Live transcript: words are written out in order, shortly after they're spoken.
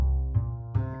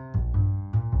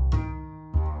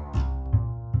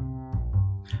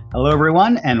Hello,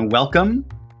 everyone, and welcome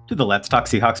to the Let's Talk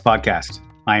Seahawks podcast.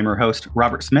 I am your host,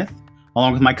 Robert Smith,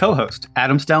 along with my co-host,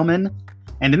 Adam Stellman.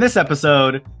 And in this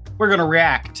episode, we're going to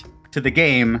react to the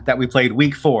game that we played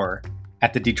week 4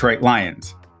 at the Detroit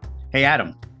Lions. Hey,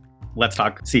 Adam, let's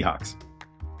talk Seahawks.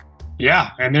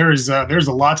 Yeah, and there's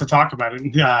a lot to talk about.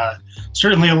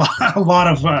 Certainly a lot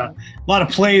of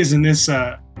plays in this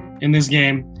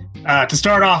game. To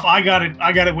start off, I got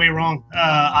it way wrong.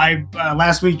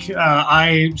 Last week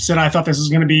I said I thought this was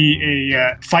going to be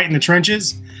a fight in the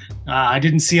trenches. I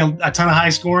didn't see a ton of high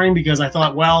scoring because I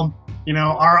thought, well,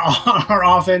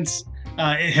 our offense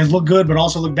it has looked good, but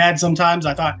also looked bad sometimes.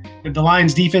 I thought that the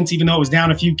Lions defense, even though it was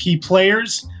down a few key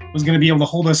players, was going to be able to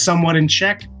hold us somewhat in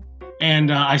check.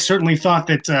 And I certainly thought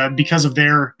that because of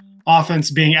their offense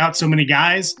being out so many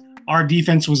guys, our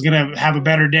defense was going to have a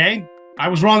better day. I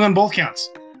was wrong on both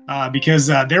counts because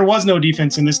there was no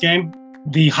defense in this game.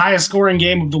 The highest scoring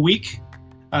game of the week,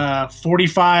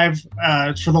 45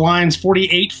 for the Lions,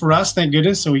 48 for us, thank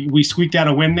goodness. So we squeaked out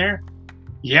a win there.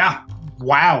 Yeah,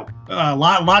 wow.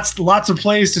 Lots of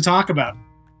plays to talk about.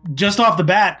 Just off the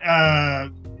bat,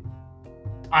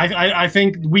 I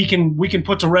think we can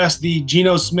put to rest the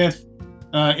Geno Smith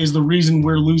is the reason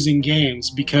we're losing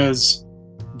games, because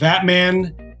that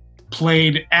man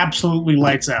played absolutely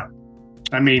lights out.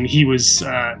 I mean, he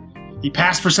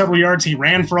passed for several yards. He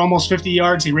ran for almost 50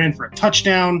 yards. He ran for a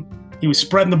touchdown. He was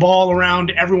spreading the ball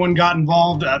around. Everyone got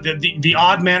involved. The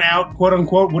odd man out, quote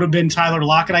unquote, would have been Tyler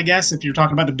Lockett, I guess, if you're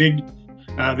talking about the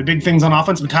big things on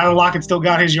offense. But Tyler Lockett still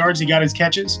got his yards. He got his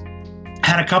catches.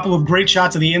 Had a couple of great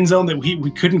shots in the end zone that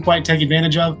we couldn't quite take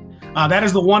advantage of. That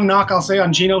is the one knock I'll say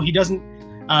on Geno. He doesn't.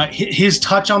 His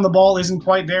touch on the ball isn't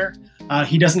quite there.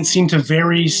 He doesn't seem to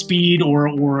vary speed or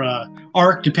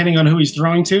arc depending on who he's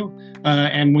throwing to.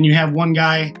 And when you have one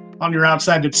guy on your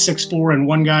outside that's 6'4" and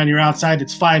one guy on your outside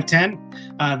that's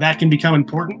 5'10", that can become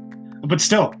important. But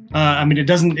still, I mean, it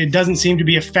doesn't seem to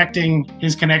be affecting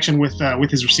his connection with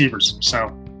his receivers.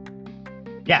 So,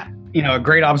 yeah,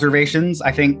 great observations.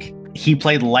 I think he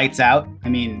played lights out. I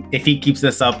mean, if he keeps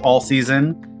this up all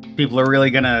season, people are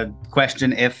really going to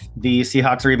question if the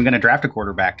Seahawks are even going to draft a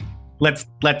quarterback. Let's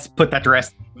put that to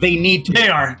rest. They need to. They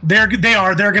are. They're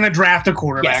going to draft a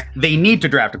quarterback. Yes, they need to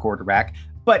draft a quarterback,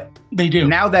 but they do.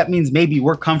 Now that means maybe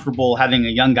we're comfortable having a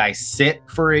young guy sit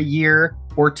for a year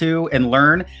or two and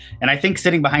learn. And I think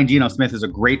sitting behind Geno Smith is a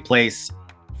great place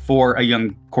for a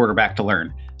young quarterback to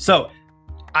learn. So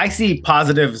I see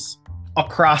positives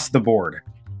across the board.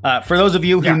 For those of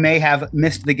you who may have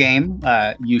missed the game,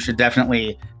 you should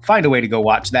definitely find a way to go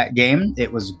watch that game.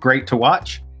 It was great to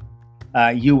watch.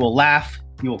 You will laugh,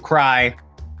 you will cry,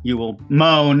 you will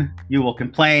moan, you will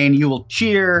complain, you will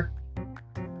cheer.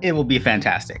 It will be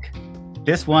fantastic.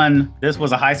 This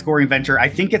was a high-scoring venture. I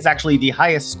think it's actually the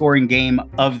highest-scoring game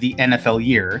of the NFL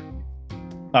year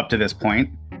up to this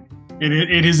point.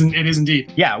 It is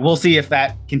indeed. Yeah, we'll see if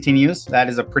that continues. That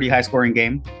is a pretty high-scoring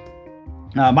game.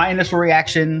 My initial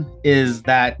reaction is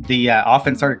that the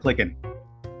offense started clicking.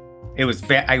 It was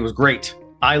great.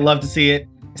 I love to see it,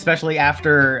 especially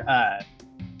after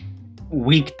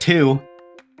week 2.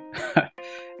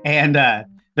 And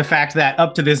the fact that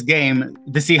up to this game,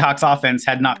 the Seahawks offense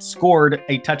had not scored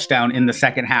a touchdown in the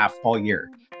second half all year.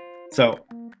 So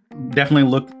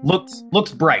definitely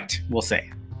looks bright, we'll say.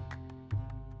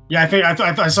 Yeah, I think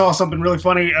I saw something really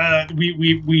funny.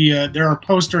 There are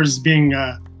posters being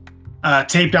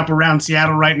taped up around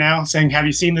Seattle right now saying, "Have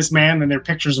you seen this man?" And they're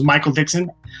pictures of Michael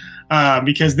Dixon,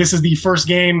 because this is the first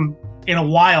game in a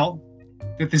while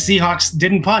that the Seahawks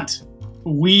didn't punt.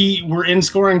 We were in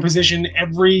scoring position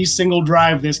every single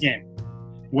drive this game,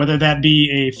 whether that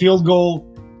be a field goal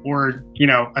or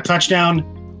a touchdown.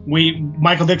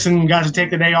 Michael Dixon got to take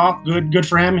the day off. Good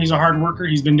for him. He's a hard worker.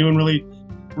 He's been doing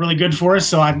really good for us.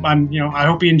 So I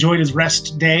hope he enjoyed his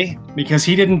rest day, because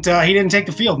he didn't take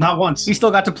the field, not once. He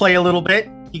still got to play a little bit.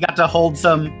 He got to hold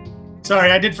some. Sorry,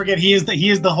 I did forget. He is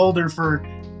the holder for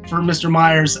Mr.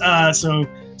 Myers.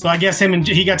 So I guess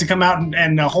he got to come out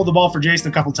and hold the ball for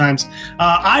Jason a couple times.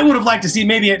 I would have liked to see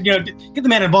maybe get the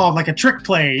man involved, like a trick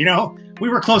play. We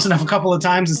were close enough a couple of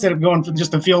times. Instead of going for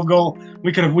just a field goal,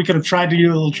 we could have tried to do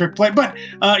a little trick play. But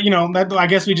I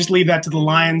guess we just leave that to the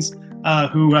Lions,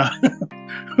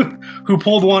 who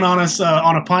pulled one on us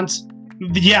on a punt.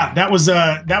 Yeah, that was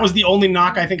the only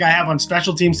knock I think I have on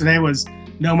special teams today was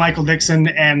no Michael Dixon,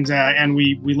 and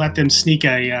we let them sneak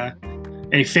a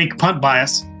fake punt by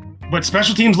us. But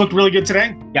special teams looked really good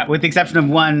today. Yeah, with the exception of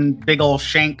one big old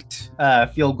shanked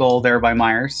field goal there by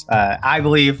Myers. I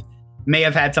believe may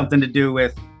have had something to do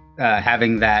with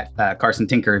having that Carson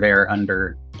Tinker there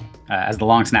under as the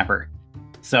long snapper.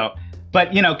 So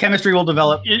But chemistry will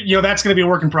develop. That's going to be a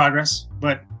work in progress.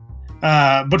 But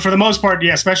for the most part,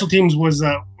 yeah, special teams was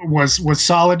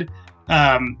solid.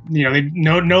 They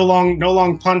no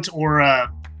long punt or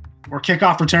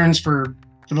kickoff returns for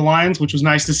the Lions, which was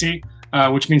nice to see.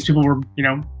 Which means people were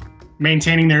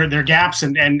maintaining their gaps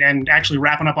and actually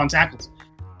wrapping up on tackles.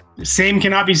 The same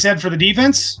cannot be said for the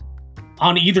defense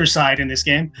on either side in this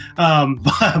game,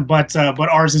 but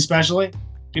ours especially.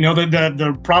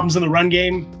 The problems in the run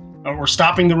game or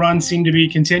stopping the run seem to be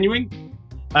continuing.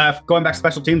 Going back to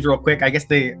special teams real quick, I guess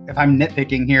if I'm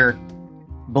nitpicking here,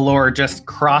 Ballore just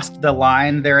crossed the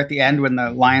line there at the end when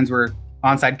the Lions were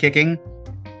onside kicking,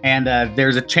 and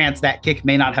there's a chance that kick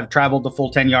may not have traveled the full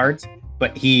 10 yards,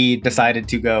 but he decided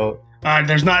to go.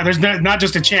 There's not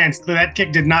just a chance that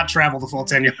kick did not travel the full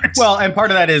 10 yards. Well, and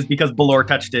part of that is because Ballore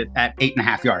touched it at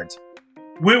 8.5 yards.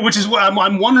 Which is what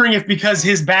I'm wondering, if because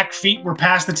his back feet were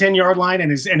past the 10-yard line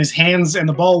and his hands and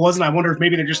the ball wasn't. I wonder if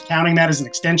maybe they're just counting that as an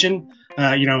extension.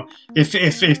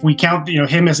 If we count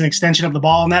him as an extension of the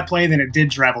ball in that play, then it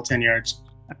did travel 10 yards.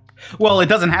 Well, it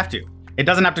doesn't have to. It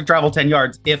doesn't have to travel 10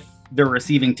 yards if the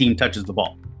receiving team touches the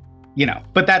ball.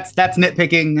 But that's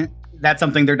nitpicking. That's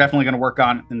something they're definitely going to work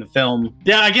on in the film.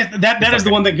 Yeah, I guess that is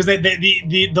the one thing, because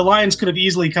the Lions could have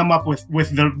easily come up with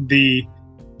the.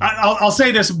 I'll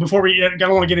say this before I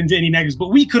don't want to get into any negatives, but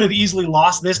we could have easily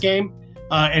lost this game.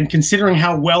 And considering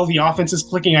how well the offense is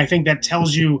clicking, I think that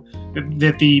tells you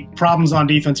that the problems on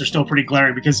defense are still pretty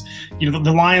glaring, because the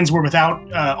Lions were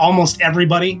without almost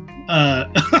everybody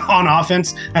on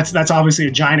offense. That's obviously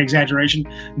a giant exaggeration,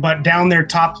 but down their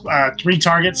top 3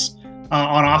 targets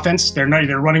on offense, they're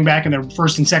running back and their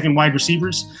first and second wide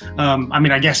receivers.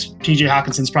 I guess PJ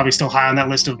Hawkinson's probably still high on that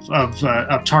list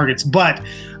of targets, but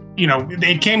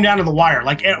it came down to the wire,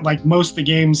 like most of the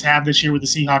games have this year with the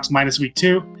Seahawks minus week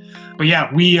 2. But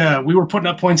yeah, we were putting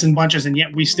up points in bunches, and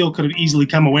yet we still could have easily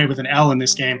come away with an L in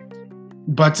this game.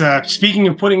 But speaking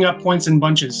of putting up points in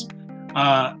bunches,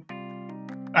 wow,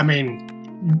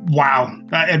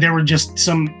 there were just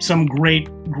some great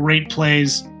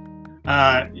plays.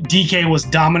 DK was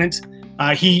dominant.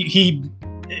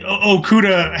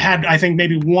 Okuda had, I think,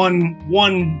 maybe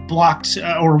one blocked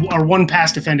or one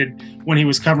pass defended when he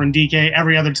was covering DK.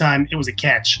 Every other time it was a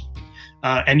catch,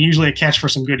 and usually a catch for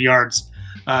some good yards.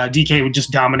 DK was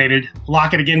just dominated.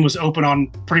 Lockett again was open on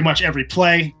pretty much every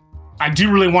play. I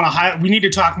do really want to we need to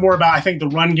talk more about, I think, the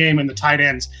run game and the tight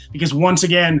ends, because once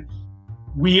again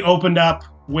we opened up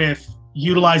with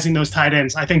utilizing those tight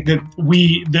ends. I think that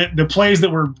the plays that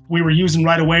we were using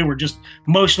right away were just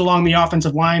motion along the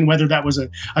offensive line, whether that was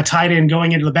a tight end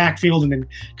going into the backfield and then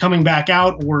coming back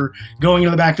out, or going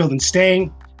into the backfield and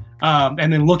staying,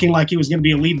 and then looking like he was going to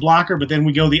be a lead blocker, but then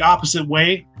we go the opposite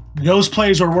way. Those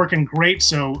plays are working great.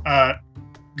 So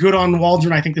good on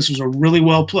Waldron. I think this was a really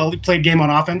well played game on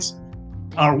offense,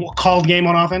 called game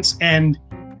on offense, and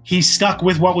he stuck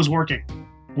with what was working,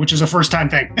 which is a first time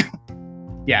thing.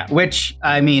 Yeah, which,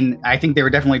 I think they were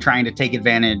definitely trying to take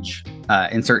advantage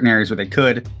in certain areas where they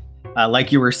could.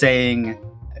 Like you were saying,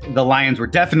 the Lions were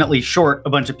definitely short a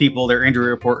bunch of people. Their injury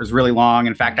report was really long.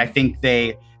 In fact, I think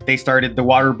they started the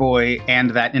water boy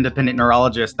and that independent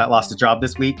neurologist that lost a job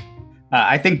this week.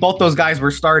 I think both those guys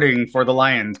were starting for the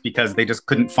Lions because they just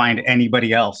couldn't find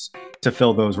anybody else to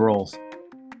fill those roles.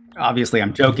 Obviously,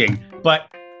 I'm joking, but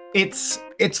it's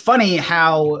funny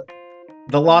how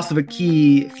the loss of a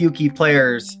few key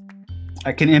players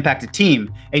can impact a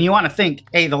team. And you want to think,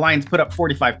 hey, the Lions put up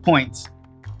 45 points,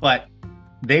 but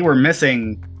they were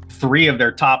missing 3 of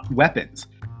their top weapons.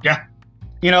 Yeah.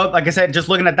 Like I said, just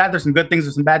looking at that, there's some good things,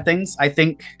 there's some bad things. I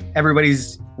think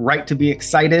everybody's right to be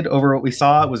excited over what we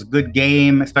saw. It was a good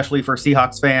game, especially for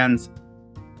Seahawks fans.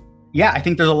 Yeah, I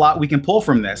think there's a lot we can pull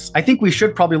from this. I think we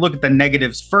should probably look at the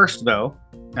negatives first, though.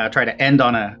 Try to end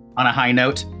on a high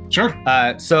note. Sure.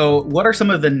 So what are some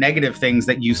of the negative things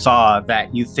that you saw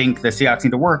that you think the Seahawks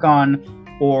need to work on,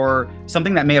 or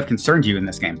something that may have concerned you in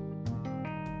this game?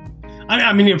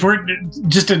 If we're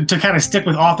just to kind of stick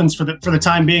with offense for the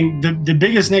time being, the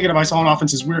biggest negative I saw on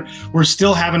offense is we're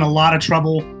still having a lot of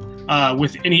trouble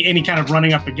with any kind of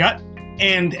running up the gut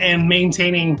and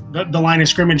maintaining the line of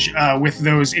scrimmage with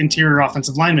those interior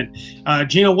offensive linemen.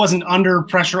 Geno wasn't under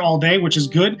pressure all day, which is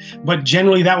good, but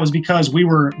generally that was because we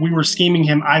were scheming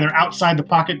him either outside the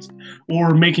pocket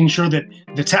or making sure that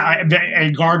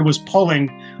a guard was pulling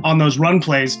on those run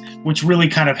plays, which really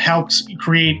kind of helped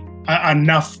create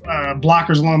enough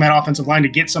blockers along that offensive line to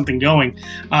get something going.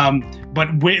 But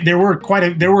there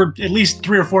were at least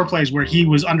 3 or 4 plays where he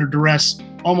was under duress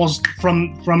almost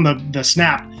from the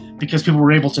snap, because people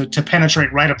were able to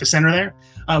penetrate right up the center there.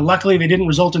 Luckily, they didn't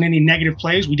result in any negative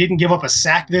plays. We didn't give up a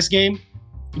sack this game.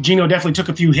 Geno definitely took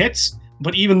a few hits,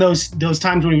 but even those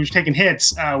times when he was taking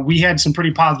hits, we had some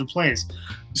pretty positive plays.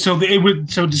 So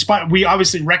despite, we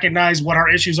obviously recognize what our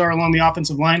issues are along the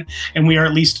offensive line, and we are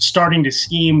at least starting to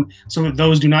scheme so that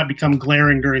those do not become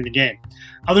glaring during the game.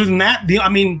 Other than that,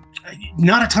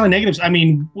 not a ton of negatives. I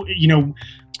mean,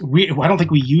 I don't think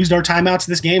we used our timeouts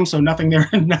this game, so nothing there,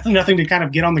 nothing to kind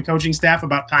of get on the coaching staff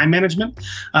about time management.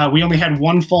 We only had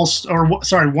one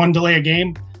delay a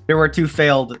game. There were 2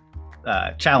 failed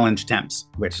challenge attempts,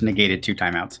 which negated 2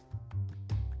 timeouts.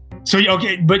 So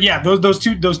okay, but yeah, those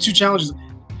two challenges.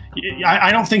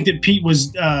 I don't think that Pete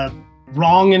was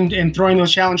wrong in throwing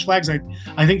those challenge flags.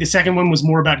 I think the second one was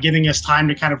more about giving us time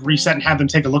to kind of reset and have them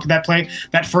take a look at that play.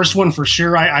 That first one, for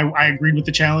sure, I agreed with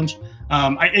the challenge.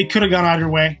 It could have gone either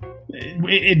way.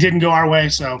 It didn't go our way,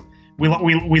 so we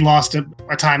lost a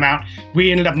timeout.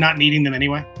 We ended up not needing them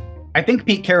anyway. I think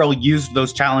Pete Carroll used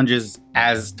those challenges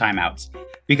as timeouts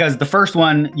because the first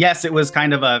one, yes, it was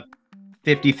kind of a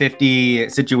 50-50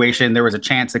 situation. There was a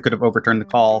chance it could have overturned the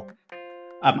call.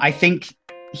 I think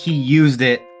he used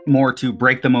it more to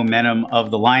break the momentum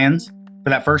of the Lions for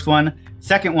that first one.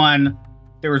 Second one,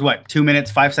 there was 2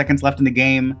 minutes, 5 seconds left in the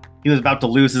game. He was about to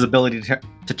lose his ability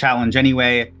to challenge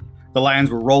anyway. The Lions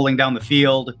were rolling down the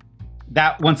field.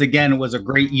 That, once again, was a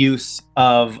great use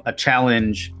of a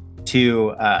challenge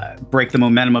to break the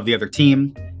momentum of the other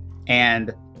team.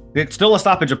 And it's still a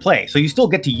stoppage of play. So you still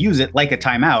get to use it like a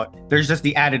timeout. There's just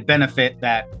the added benefit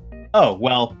that, oh,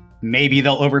 well, maybe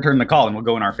they'll overturn the call and we'll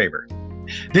go in our favor.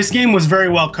 This game was very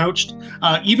well coached.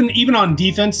 Even on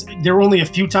defense, there were only a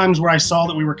few times where I saw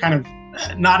that we were kind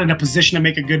of not in a position to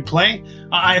make a good play.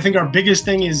 I think our biggest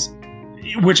thing is,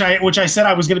 which I said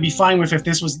I was going to be fine with if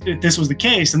this was the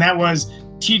case, and that was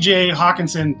TJ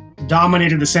Hawkinson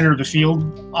dominated the center of the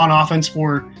field on offense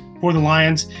for the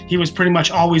Lions. He was pretty much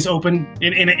always open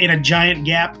in a giant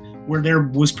gap where there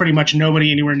was pretty much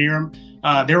nobody anywhere near him.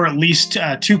 There were at least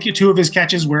two of his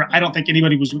catches where I don't think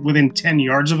anybody was within 10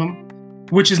 yards of him,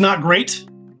 which is not great.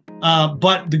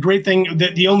 But the great thing,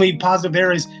 the only positive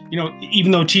there is,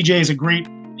 even though TJ is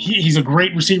he's a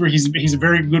great receiver, he's a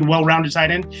very good, well-rounded tight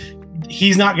end.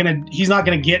 He's not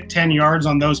gonna get 10 yards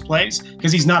on those plays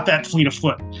because he's not that fleet of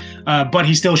foot. But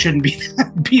he still shouldn't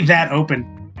be that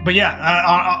open. But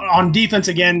yeah, on defense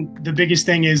again, the biggest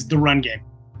thing is the run game.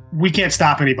 We can't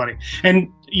stop anybody. And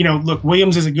look,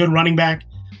 Williams is a good running back.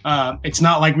 It's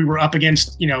not like we were up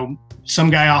against some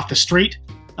guy off the street.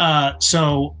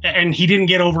 And he didn't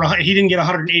get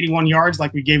 181 yards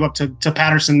like we gave up to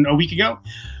Patterson a week ago,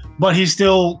 but he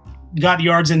still got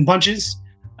yards in bunches,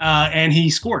 and he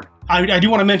scored. I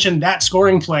do want to mention that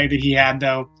scoring play that he had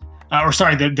though,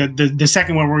 the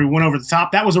second one where we went over the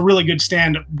top. That was a really good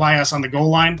stand by us on the goal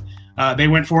line. They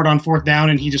went for it on 4th down,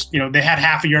 and he just, they had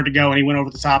half a yard to go, and he went over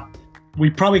the top. We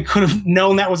probably could have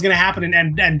known that was going to happen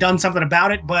and done something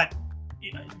about it, but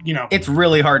it's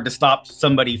really hard to stop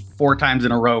somebody 4 times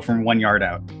in a row from 1 yard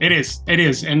out. It is,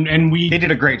 and they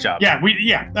did a great job.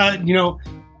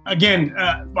 Again,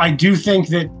 I do think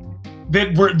that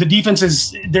the defense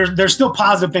is there's still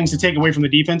positive things to take away from the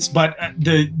defense, but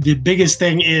the biggest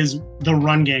thing is the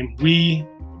run game. We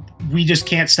just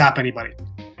can't stop anybody,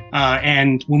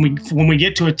 and when we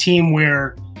get to a team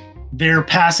where their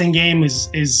passing game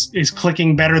is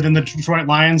clicking better than the Detroit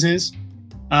Lions is.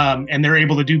 And they're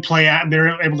able to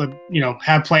they're able to,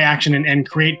 have play action and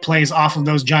create plays off of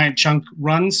those giant chunk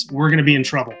runs. We're going to be in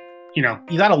trouble. You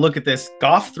got to look at this.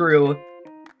 Goff threw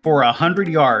for 100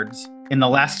 yards in the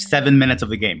last 7 minutes of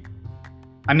the game.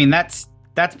 I mean, that's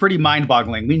pretty mind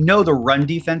boggling. We know the run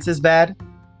defense is bad,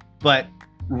 but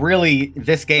really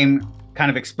this game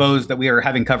kind of exposed that we are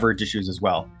having coverage issues as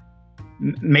well.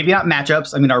 Maybe not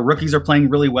matchups. I mean, our rookies are playing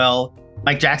really well.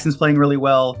 Mike Jackson's playing really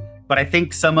well. But I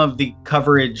think some of the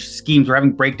coverage schemes, we're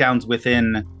having breakdowns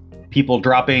within people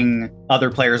dropping other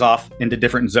players off into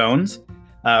different zones.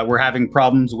 We're having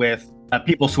problems with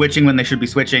people switching when they should be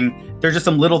switching. There's just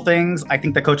some little things. I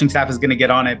think the coaching staff is going to get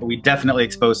on it, but we definitely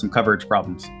exposed some coverage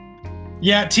problems.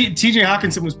 Yeah, TJ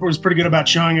Hawkinson was pretty good about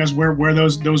showing us where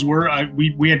those were.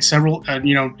 We had several,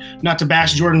 not to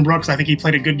bash Jordan Brooks. I think he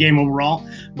played a good game overall.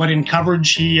 But in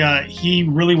coverage, he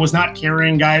really was not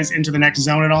carrying guys into the next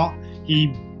zone at all.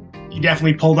 He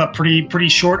definitely pulled up pretty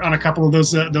short on a couple of those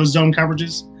zone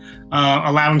coverages,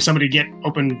 allowing somebody to get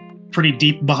open pretty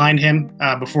deep behind him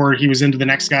before he was into the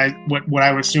next guy, what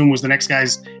I would assume was the next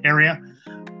guy's area.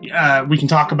 We can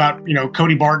talk about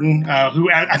Cody Barton,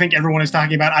 who I think everyone is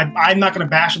talking about. I'm not going to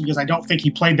bash him because I don't think he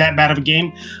played that bad of a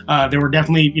game. There were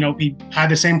definitely he had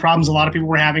the same problems a lot of people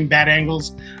were having, bad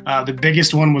angles. The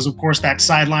biggest one was of course that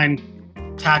sideline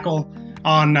tackle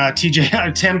on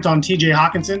TJ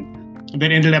Hawkinson.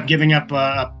 that ended up giving up.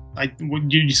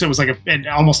 You said it was like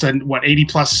almost a 80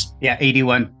 plus. Yeah,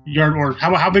 81 yard, or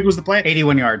how big was the play?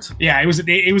 81 yards. Yeah, it was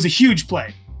a huge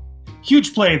play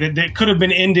that could have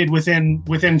been ended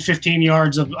within 15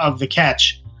 yards of the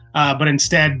catch, but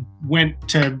instead went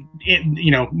to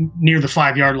near the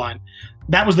 5-yard line.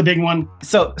 That was the big one.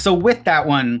 So with that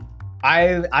one,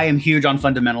 I am huge on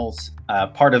fundamentals.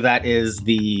 Part of that is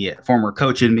the former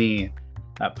coach in me.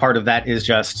 Part of that is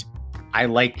just I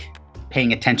like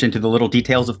paying attention to the little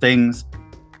details of things.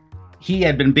 He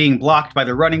had been being blocked by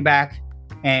the running back,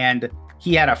 and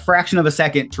he had a fraction of a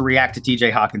second to react to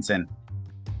TJ Hawkinson.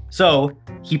 So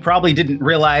he probably didn't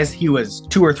realize he was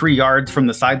 2 or 3 yards from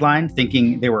the sideline,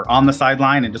 thinking they were on the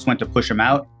sideline, and just went to push him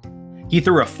out. He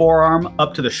threw a forearm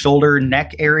up to the shoulder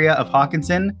neck area of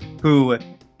Hawkinson, who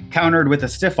countered with a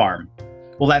stiff arm.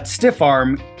 Well, that stiff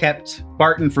arm kept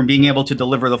Barton from being able to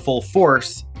deliver the full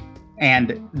force,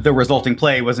 and the resulting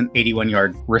play was an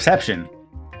 81-yard reception.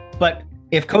 But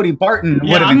if Cody Barton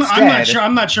would have instead...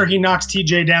 I'm not sure he knocks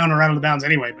TJ down or out of the bounds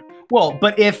anyway.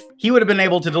 But if he would have been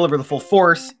able to deliver the full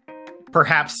force,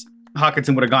 perhaps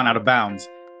Hawkinson would have gone out of bounds.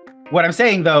 What I'm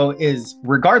saying, though, is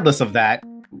regardless of that,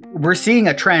 we're seeing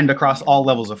a trend across all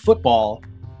levels of football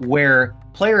where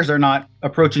players are not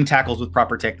approaching tackles with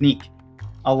proper technique.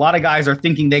 A lot of guys are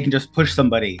thinking they can just push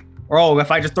somebody. Or, if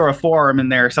I just throw a forearm in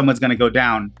there, someone's going to go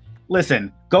down.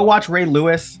 Listen, go watch Ray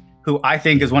Lewis, who I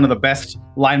think is one of the best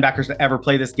linebackers to ever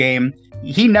play this game.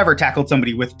 He never tackled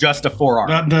somebody with just a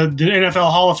forearm. The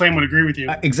NFL Hall of Fame would agree with you.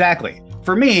 Exactly.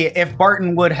 For me, if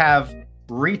Barton would have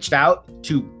reached out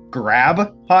to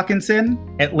grab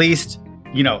Hawkinson, at least,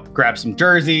 grab some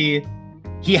jersey.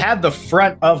 He had the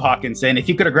front of Hawkinson. If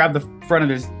he could have grabbed the front of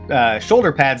his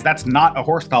shoulder pads, that's not a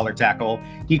horse collar tackle.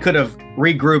 He could have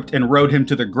regrouped and rode him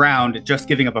to the ground, just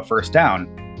giving up a first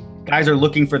down. Guys are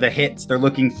looking for the hits. They're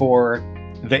looking for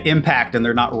the impact, and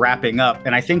they're not wrapping up.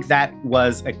 And I think that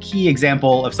was a key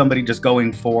example of somebody just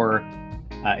going for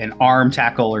an arm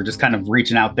tackle, or just kind of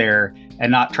reaching out there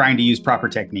and not trying to use proper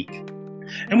technique.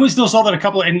 And we still saw that a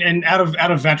couple, and out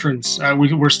of veterans,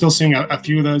 we're still seeing a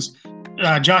few of those.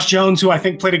 Josh Jones, who I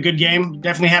think played a good game,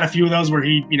 definitely had a few of those where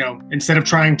he, instead of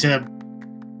trying to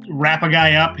wrap a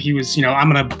guy up, he was,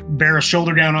 I'm going to bear a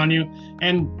shoulder down on you.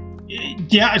 And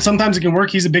yeah, sometimes it can work.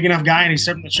 He's a big enough guy, and he's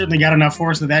certainly got enough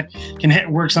force that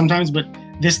can work sometimes. But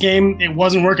this game, it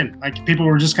wasn't working. Like, people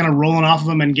were just kind of rolling off of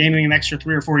him and gaining an extra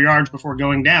 3 or 4 yards before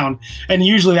going down. And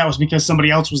usually that was because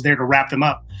somebody else was there to wrap them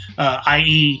up,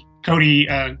 i.e. Kobe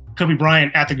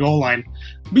Bryant at the goal line.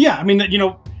 But yeah, I mean,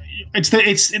 it's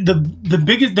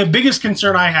the biggest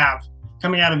concern I have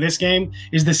coming out of this game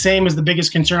is the same as the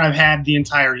biggest concern I've had the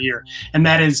entire year, and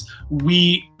that is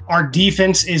our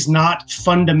defense is not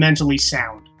fundamentally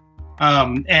sound.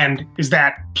 And is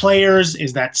that players?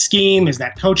 Is that scheme? Is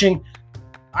that coaching?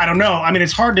 I don't know. I mean,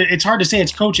 it's hard to say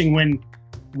it's coaching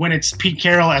when it's Pete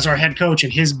Carroll as our head coach,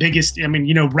 and his biggest,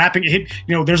 wrapping it,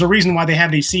 there's a reason why they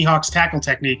have the Seahawks tackle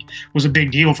technique was a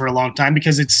big deal for a long time,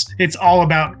 because it's all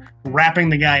about wrapping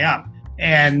the guy up.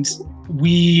 And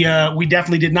we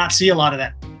definitely did not see a lot of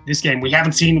that this game. We've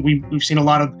seen a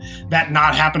lot of that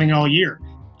not happening all year.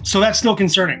 So that's still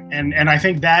concerning. And I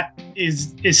think that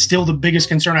is still the biggest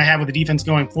concern I have with the defense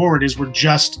going forward, is we're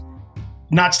just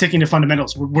not sticking to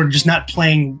fundamentals. We're just not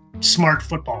playing smart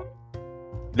football.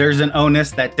 There's an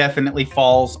onus that definitely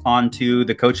falls onto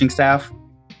the coaching staff,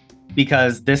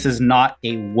 because this is not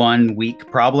a 1 week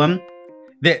problem.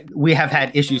 That we have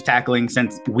had issues tackling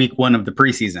since week 1 of the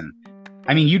preseason.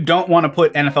 I mean, you don't want to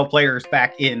put NFL players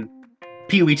back in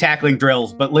peewee tackling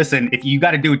drills, but listen, if you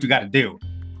got to do what you got to do.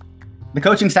 The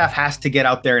coaching staff has to get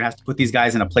out there and has to put these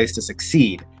guys in a place to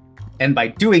succeed. And by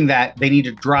doing that, they need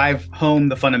to drive home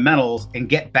the fundamentals and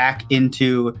get back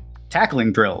into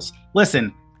tackling drills.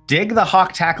 Listen, dig the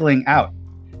hawk tackling out.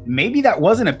 Maybe that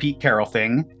wasn't a Pete Carroll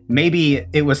thing. Maybe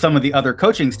it was some of the other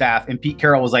coaching staff, and Pete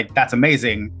Carroll was like, that's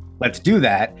amazing, let's do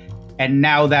that. And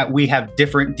now that we have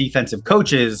different defensive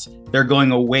coaches, they're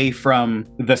going away from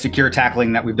the secure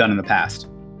tackling that we've done in the past.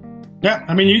 Yeah,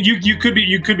 I mean, you could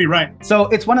be right. So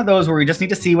it's one of those where we just need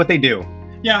to see what they do.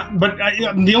 Yeah, but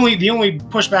the only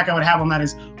pushback I would have on that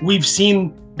is we've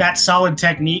seen that solid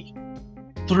technique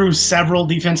through several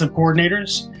defensive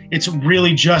coordinators. It's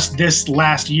really just this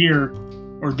last year,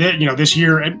 or this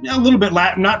year, a little bit.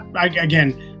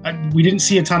 We didn't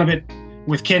see a ton of it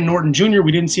with Ken Norton Jr.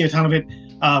 We didn't see a ton of it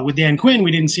with Dan Quinn. We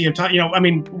didn't see a ton.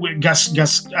 Gus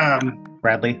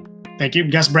Bradley. Thank you,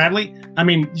 Gus Bradley. I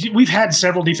mean, we've had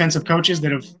several defensive coaches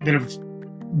that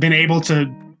have been able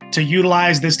to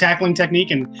utilize this tackling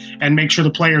technique and make sure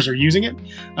the players are using it.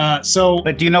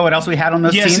 But do you know what else we had on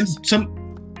those teams? Yes,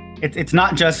 it's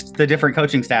not just the different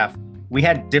coaching staff. we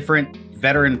had different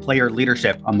veteran player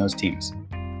leadership on those teams.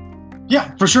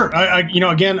 Yeah, for sure.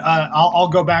 I'll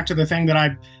go back to the thing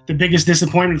that the biggest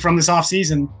disappointment from this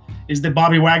offseason is that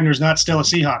Bobby Wagner's not still a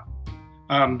Seahawk.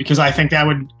 Because I think that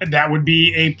would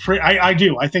be I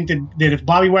do. I think that if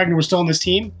Bobby Wagner was still on this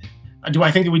team, do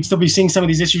I think that we'd still be seeing some of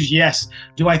these issues? Yes.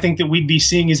 Do I think that we'd be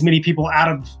seeing as many people out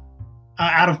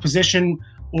of position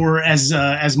or as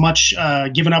much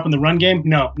given up in the run game?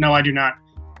 No, I do not.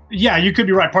 Yeah, you could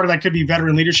be right. Part of that could be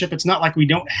veteran leadership. It's not like we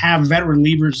don't have veteran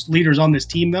leaders on this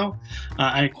team, though.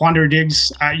 Quandre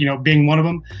Diggs, being one of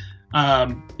them.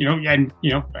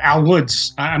 Al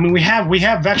Woods. I mean, we have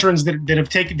veterans that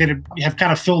have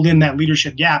kind of filled in that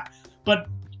leadership gap, but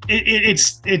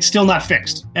it's still not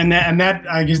fixed. And that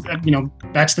I guess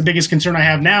that's the biggest concern I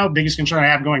have now. Biggest concern I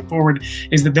have going forward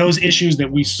is that those issues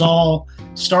that we saw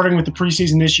starting with the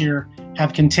preseason this year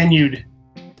have continued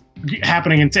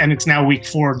happening, and it's now week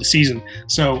 4 of the season.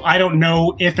 So I don't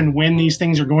know if and when these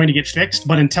things are going to get fixed,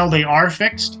 but until they are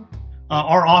fixed,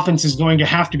 our offense is going to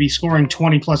have to be scoring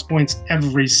 20 plus points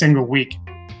every single week.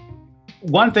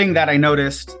 One thing that I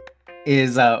noticed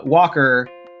is Walker,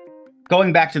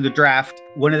 going back to the draft,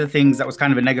 one of the things that was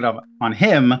kind of a negative on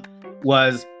him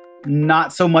was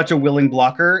not so much a willing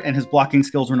blocker, and his blocking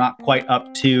skills were not quite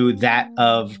up to that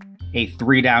of a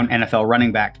 3-down NFL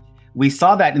running back. We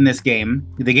saw that in this game.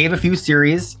 They gave a few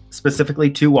series specifically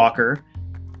to Walker,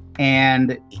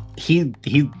 and he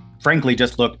frankly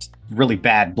just looked really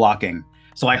bad blocking.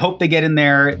 So I hope they get in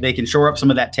there. They can shore up some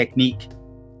of that technique.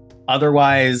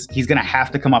 Otherwise, he's going to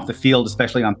have to come off the field,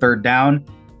 especially on 3rd down.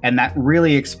 And that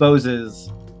really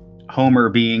exposes Homer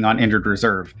being on injured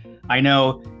reserve. I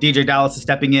know DJ Dallas is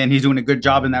stepping in. He's doing a good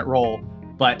job in that role,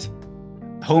 but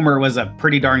Homer was a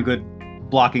pretty darn good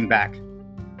blocking back.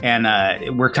 And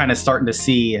we're kind of starting to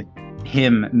see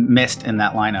him missed in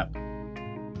that lineup.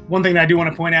 One thing that I do want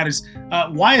to point out is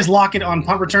why is Lockett on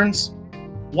punt returns?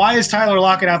 Why is Tyler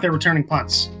Lockett out there returning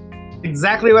punts?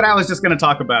 Exactly what I was just going to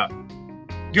talk about.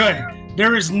 Good.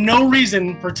 There is no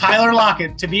reason for Tyler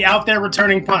Lockett to be out there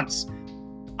returning punts.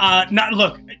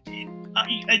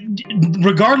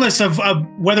 Regardless of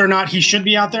whether or not he should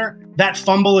be out there, that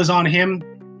fumble is on him.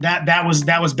 That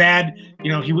was bad.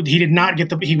 He did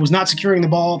not he was not securing the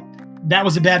ball. That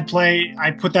was a bad play.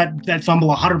 I put that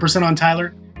fumble 100% on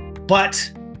Tyler, but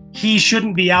he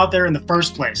shouldn't be out there in the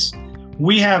first place.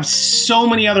 We have so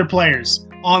many other players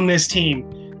on this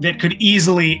team that could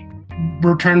easily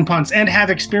return punts and have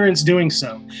experience doing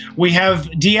so. We have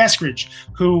D. Eskridge,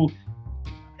 who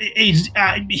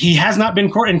he has not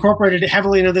been incorporated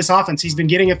heavily into this offense. He's been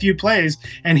getting a few plays,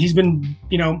 and he's been,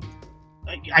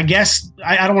 I guess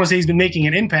I don't want to say he's been making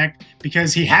an impact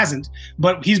because he hasn't,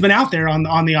 but he's been out there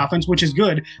on the offense, which is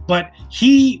good. But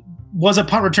he was a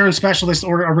punt return specialist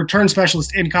or a return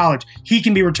specialist in college. He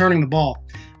can be returning the ball.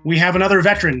 We have another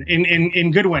veteran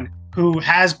in Goodwin who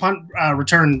has punt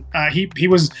return. He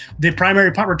was the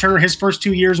primary punt returner his first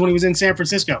 2 years when he was in San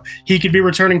Francisco. He could be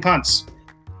returning punts.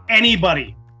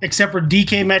 Anybody except for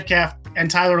DK Metcalf and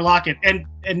Tyler Lockett and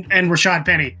Rashad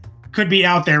Penny could be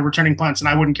out there returning punts, and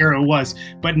I wouldn't care who it was.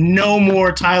 But no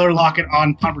more Tyler Lockett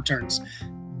on punt returns.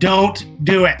 Don't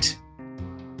do it.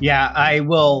 Yeah, I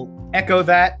will echo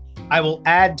that. I will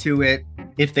add to it,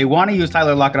 if they want to use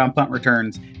Tyler Lockett on punt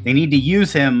returns, they need to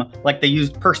use him like they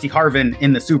used Percy Harvin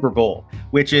in the Super Bowl,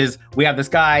 which is, we have this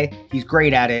guy, he's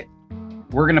great at it.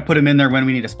 We're going to put him in there when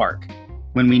we need a spark.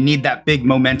 When we need that big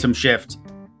momentum shift.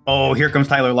 Oh, here comes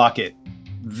Tyler Lockett.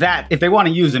 That, if they want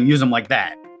to use him like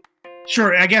that.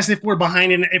 Sure, I guess if we're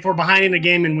behind in a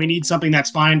game and we need something, that's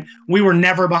fine. We were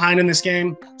never behind in this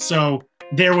game, so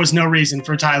there was no reason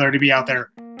for Tyler to be out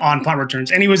there on punt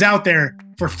returns, and he was out there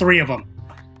for 3 of them.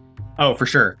 Oh, for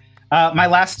sure. My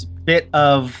last bit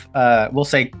of, we'll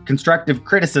say, constructive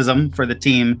criticism for the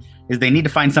team is they need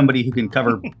to find somebody who can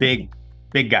cover big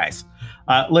guys.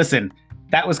 Listen,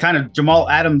 that was kind of Jamal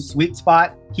Adams' sweet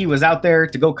spot. He was out there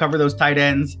to go cover those tight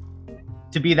ends,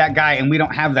 to be that guy, and we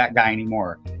don't have that guy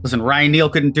anymore. Listen, Ryan Neal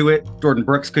couldn't do it. Jordan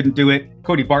Brooks couldn't do it.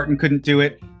 Cody Barton couldn't do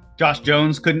it. Josh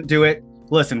Jones couldn't do it.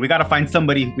 Listen, we got to find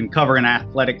somebody who can cover an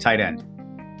athletic tight end.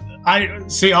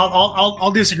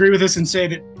 I'll disagree with this and say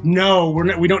that no,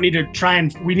 we don't need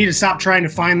to we need to stop trying to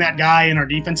find that guy in our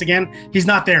defense again. He's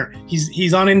not there.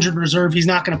 He's on injured reserve. He's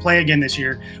not going to play again this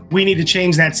year. We need to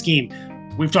change that scheme.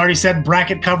 We've already said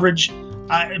bracket coverage.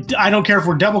 I don't care if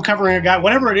we're double covering a guy,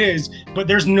 whatever it is, but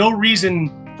there's no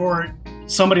reason for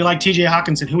somebody like TJ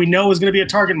Hawkinson, who we know is going to be a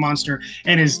target monster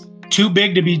and is too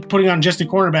big to be putting on just a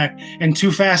cornerback and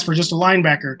too fast for just a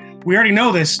linebacker. We already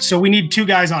know this, so we need 2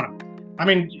 guys on him. I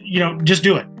mean, just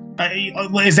do it.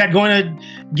 Is that going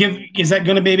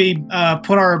to maybe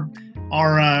put our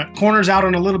corners out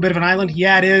on a little bit of an island?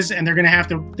 Yeah, it is, and they're gonna have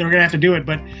to do it.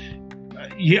 But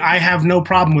I have no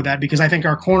problem with that because I think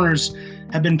our corners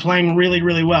have been playing really,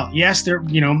 really well. Yes,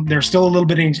 they're still a little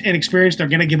bit inexperienced. They're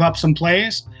gonna give up some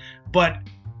plays, but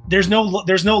there's no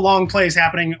long plays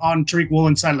happening on Tariq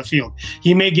Woolen's side of the field.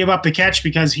 He may give up the catch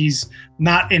because he's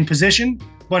not in position,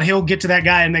 but he'll get to that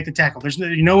guy and make the tackle. There's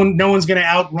no one's going to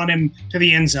outrun him to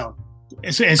the end zone.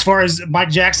 As far as Mike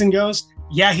Jackson goes,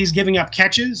 yeah, he's giving up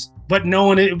catches, but no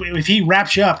one. If he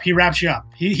wraps you up, he wraps you up.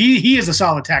 He is a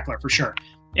solid tackler for sure,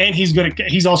 and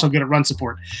he's also good at run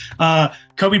support.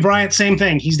 Kobe Bryant, same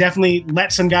thing. He's definitely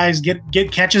let some guys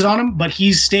get catches on him, but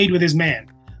he's stayed with his man.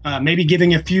 Maybe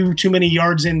giving a few too many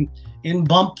yards in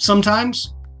bump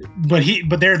sometimes, but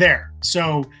they're there.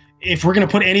 So if we're going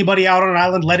to put anybody out on an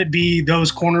island, let it be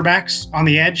those cornerbacks on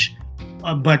the edge.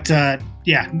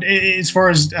 As far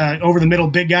as over the middle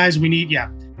big guys, we need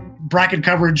bracket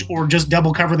coverage or just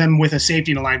double cover them with a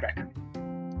safety and a linebacker.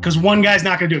 Because one guy's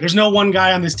not going to do it. There's no one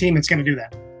guy on this team that's going to do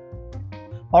that.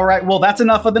 All right. Well, that's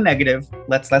enough of the negative.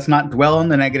 Let's not dwell on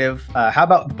the negative. How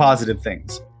about the positive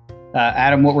things?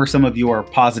 Adam, what were some of your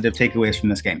positive takeaways from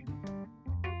this game?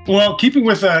 Well, keeping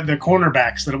with the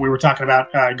cornerbacks that we were talking about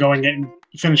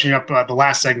finishing up the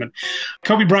last segment,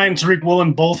 Kobe Bryant and Tariq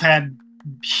Woolen both had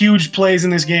huge plays in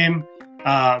this game.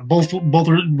 Both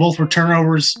were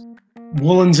turnovers.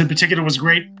 Woolen's in particular was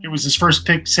great. It was his first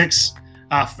pick six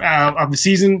of the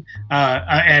season,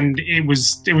 and it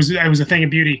was a thing of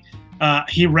beauty.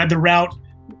 He read the route,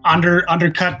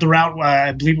 undercut the route.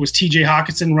 I believe it was T.J.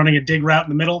 Hawkinson running a dig route in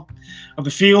the middle of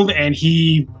the field, and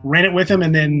he ran it with him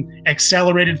and then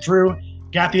accelerated through,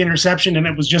 got the interception, and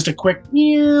it was just a quick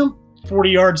 40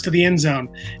 yards to the end zone.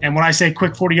 And when I say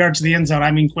quick 40 yards to the end zone, I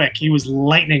mean quick. He was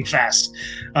lightning fast.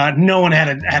 No one had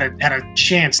a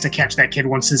chance to catch that kid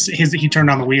once he turned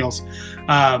on the wheels.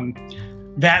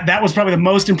 That was probably the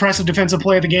most impressive defensive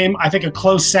play of the game. I think a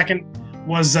close second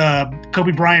was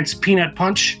Kobe Bryant's peanut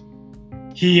punch.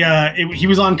 He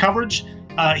was on coverage.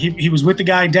 He was with the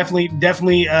guy. Definitely.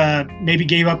 Maybe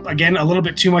gave up again a little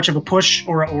bit too much of a push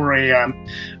or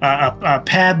a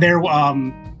pad there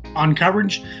on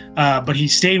coverage. But he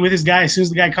stayed with his guy. As soon as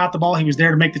the guy caught the ball, he was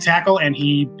there to make the tackle, and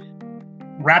he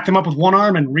wrapped him up with one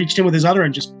arm and reached in with his other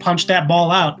and just punched that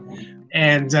ball out.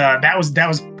 And that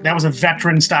was a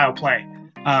veteran style play.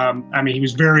 He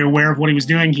was very aware of what he was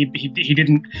doing.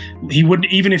 He wouldn't,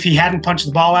 even if he hadn't punched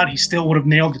the ball out, he still would have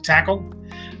nailed the tackle.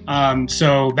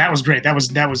 So that was great. That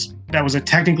was a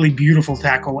technically beautiful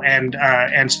tackle and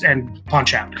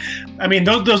punch out. I mean,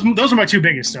 those are my two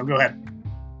biggest. So go ahead.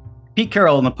 Pete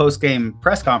Carroll in the post-game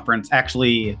press conference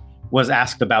actually was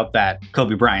asked about that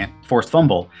Kobe Bryant forced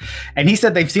fumble. And he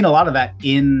said they've seen a lot of that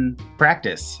in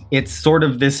practice. It's sort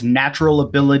of this natural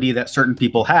ability that certain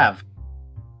people have.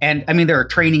 And I mean, there are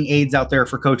training aids out there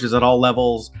for coaches at all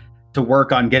levels to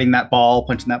work on getting that ball,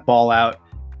 punching that ball out.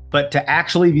 But to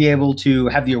actually be able to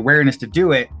have the awareness to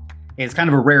do it is kind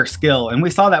of a rare skill. And we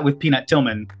saw that with Peanut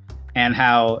Tillman and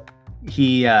how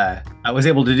he was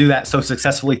able to do that so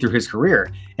successfully through his career.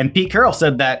 And Pete Carroll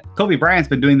said that Kobe Bryant's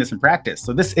been doing this in practice.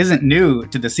 So this isn't new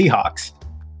to the Seahawks.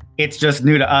 It's just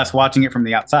new to us watching it from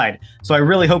the outside. So I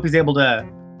really hope he's able to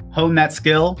hone that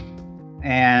skill.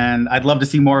 And I'd love to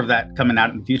see more of that coming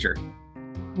out in the future.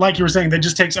 Like you were saying, that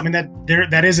just takes,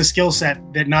 that is a skill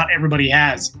set that not everybody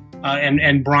has.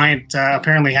 And Bryant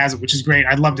apparently has it, which is great.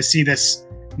 I'd love to see this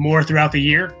more throughout the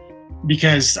year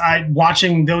because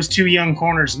watching those two young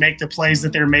corners make the plays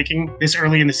that they're making this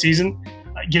early in the season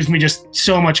gives me just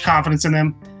so much confidence in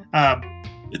them.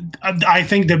 I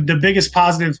think the biggest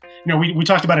positive, we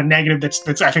talked about a negative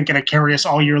that's I think going to carry us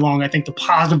all year long. I think the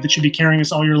positive that should be carrying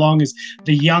us all year long is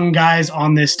the young guys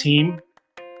on this team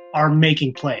are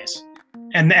making plays,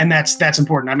 and that's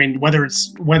important. I mean, whether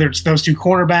it's those two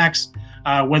cornerbacks,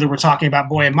 whether we're talking about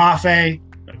Boye and Mafe,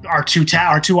 our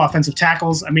two offensive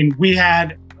tackles. I mean, we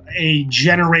had a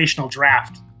generational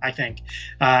draft. I think.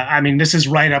 This is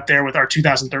right up there with our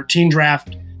 2013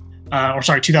 draft.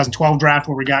 2012 draft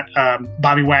where we got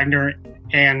Bobby Wagner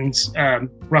and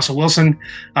Russell Wilson.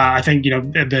 I think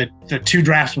the two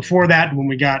drafts before that when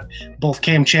we got both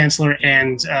Cam Chancellor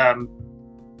and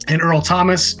Earl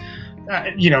Thomas,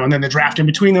 and then the draft in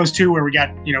between those two where we got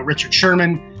Richard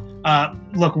Sherman.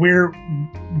 Look,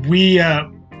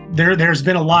 there's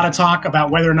been a lot of talk about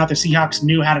whether or not the Seahawks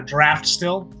knew how to draft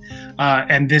still,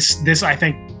 and this I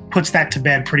think puts that to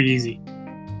bed pretty easy.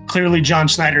 Clearly, John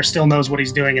Schneider still knows what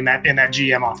he's doing in that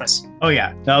GM office. Oh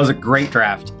yeah, that was a great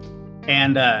draft,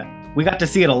 and we got to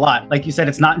see it a lot. Like you said,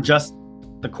 it's not just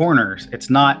the corners, it's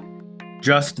not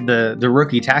just the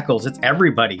rookie tackles, it's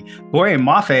everybody. Boye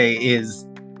Mafe is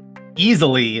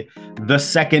easily the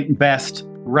second best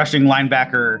rushing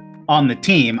linebacker on the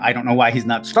team. I don't know why he's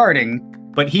not starting,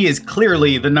 but he is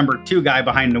clearly the number 2 guy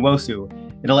behind Nwosu.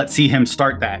 Let's see him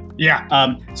start that.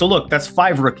 Yeah. So look, that's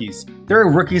 5 rookies. There are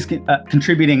rookies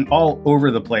contributing all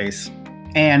over the place.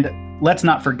 And let's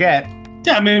not forget.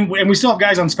 Yeah, I mean, and we still have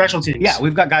guys on special teams. Yeah,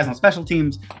 we've got guys on special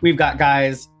teams. We've got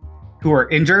guys who are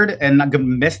injured and not going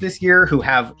to miss this year, who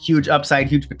have huge upside,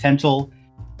 huge potential.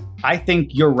 I think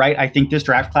you're right. I think this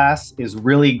draft class is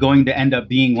really going to end up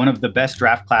being one of the best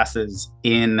draft classes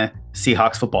in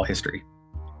Seahawks football history.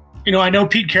 I know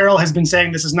Pete Carroll has been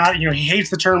saying this is not, he hates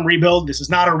the term rebuild. This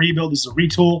is not a rebuild. This is a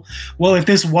retool. Well, if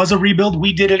this was a rebuild,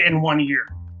 we did it in 1 year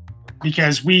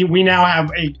because we now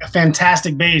have a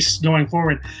fantastic base going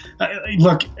forward.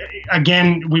 Look,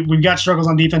 again, we've got struggles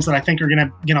on defense that I think are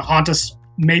going to haunt us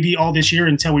maybe all this year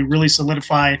until we really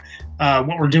solidify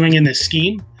what we're doing in this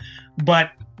scheme.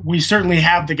 But we certainly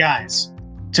have the guys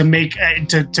to make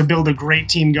to build a great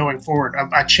team going forward,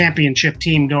 a championship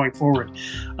team going forward.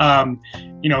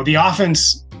 The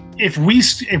offense,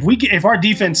 if our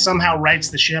defense somehow rights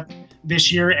the ship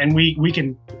this year and we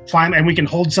can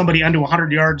hold somebody under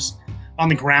 100 yards on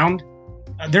the ground,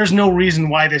 there's no reason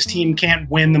why this team can't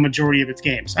win the majority of its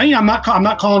games. I'm not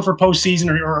calling for postseason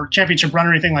or championship run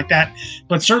or anything like that,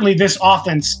 but certainly this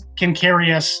offense can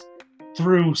carry us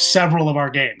through several of our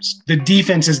games. The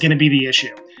defense is going to be the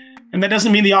issue. And that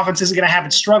doesn't mean the offense isn't going to have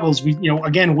its struggles.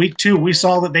 Again, week 2, we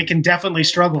saw that they can definitely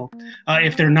struggle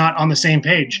if they're not on the same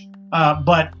page.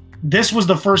 But this was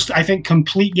the first, I think,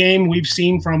 complete game we've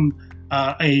seen from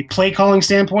a play calling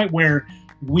standpoint where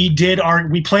we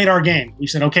played our game. We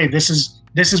said, okay, this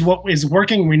is what is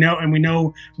working. We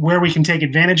know where we can take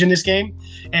advantage in this game.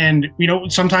 And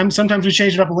sometimes we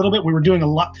changed it up a little bit. We were doing a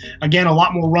lot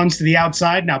more runs to the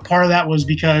outside. Now, part of that was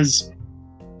because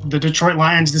the Detroit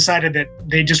Lions decided that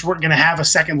they just weren't going to have a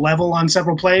second level on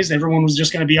several plays. Everyone was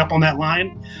just going to be up on that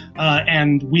line.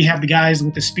 And we have the guys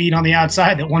with the speed on the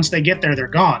outside that once they get there, they're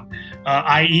gone,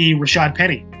 i.e. Rashad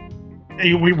Penny.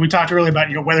 We talked earlier about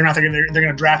whether or not they're going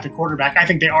to draft a quarterback. I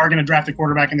think they are going to draft a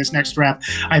quarterback in this next draft.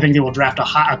 I think they will draft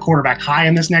a quarterback high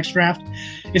in this next draft.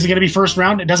 Is it going to be first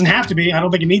round? It doesn't have to be. I don't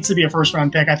think it needs to be a first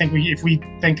round pick. I think if we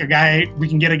think we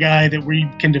can get a guy that we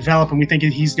can develop and we think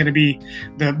he's going to be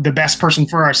the best person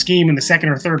for our scheme in the second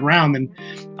or third round, then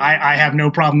I have no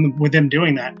problem with them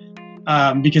doing that.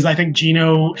 Because I think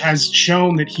Geno has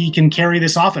shown that he can carry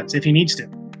this offense if he needs to.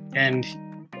 And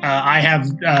I have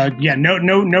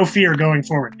no fear going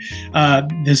forward.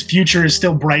 This future is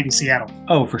still bright in Seattle.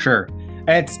 Oh, for sure.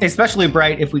 It's especially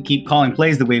bright if we keep calling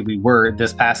plays the way we were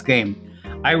this past game.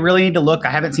 I really need to look. I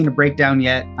haven't seen a breakdown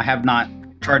yet. I have not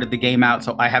charted the game out,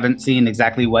 so I haven't seen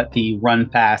exactly what the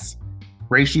run-pass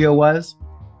ratio was.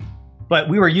 But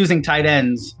we were using tight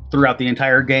ends throughout the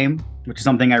entire game, which is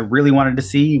something I really wanted to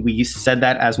see. We said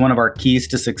that as one of our keys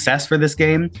to success for this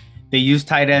game. They used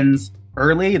tight ends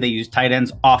early. They used tight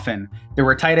ends often. There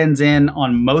were tight ends in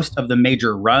on most of the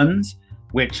major runs,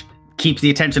 which keeps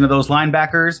the attention of those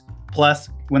linebackers. Plus,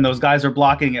 when those guys are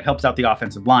blocking, it helps out the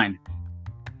offensive line.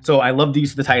 So I love the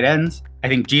use of the tight ends. I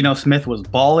think Geno Smith was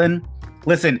balling.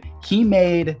 Listen, he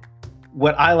made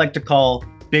what I like to call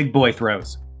big boy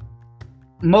throws.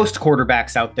 Most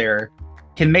quarterbacks out there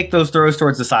can make those throws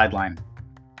towards the sideline,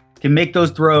 can make those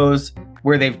throws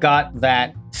where they've got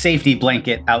that safety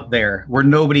blanket out there where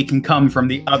nobody can come from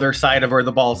the other side of where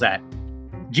the ball's at.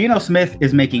 Geno Smith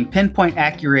is making pinpoint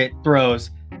accurate throws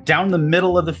down the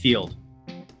middle of the field.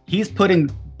 He's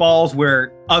putting balls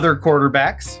where other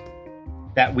quarterbacks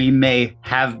that we may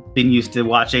have been used to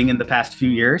watching in the past few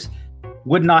years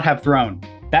would not have thrown.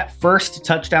 That first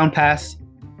touchdown pass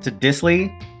to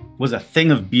Disley was a thing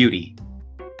of beauty.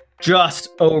 Just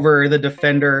over the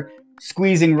defender,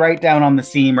 squeezing right down on the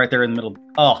seam right there in the middle.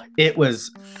 Oh, it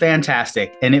was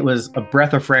fantastic. And it was a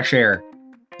breath of fresh air.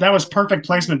 That was perfect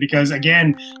placement because,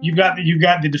 again, you've got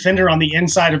the defender on the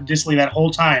inside of Disley that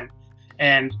whole time.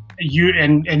 And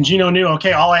Geno knew,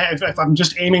 okay, if I'm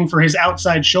just aiming for his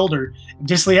outside shoulder,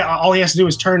 Disley, all he has to do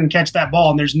is turn and catch that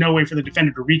ball, and there's no way for the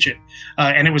defender to reach it.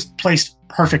 And it was placed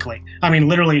perfectly. I mean,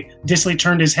 literally, Disley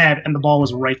turned his head, and the ball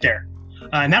was right there.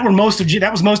 And that was most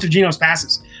of Geno's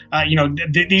passes.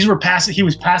 These were passes. He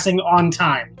was passing on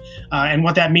time, and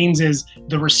what that means is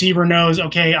the receiver knows,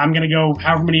 okay, I'm going to go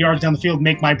however many yards down the field,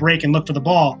 make my break, and look for the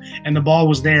ball, and the ball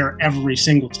was there every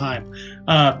single time.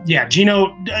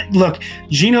 Geno. Look,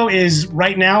 Geno is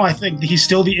right now. I think he's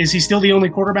still the only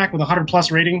quarterback with a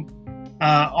 100+ rating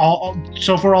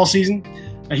so far all season.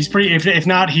 He's pretty. If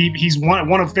not, he's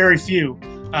one of very few.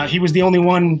 He was the only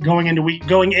one going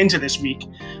into this week.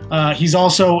 He's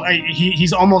also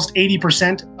he's almost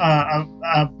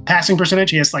 80% passing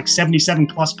percentage. He has like 77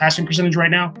 plus passing percentage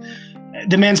right now.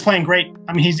 The man's playing great.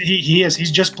 I mean,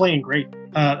 he's just playing great.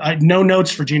 No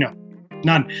notes for Geno,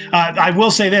 none. I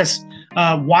will say this: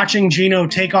 watching Geno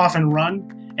take off and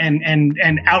run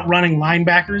and outrunning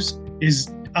linebackers is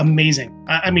amazing.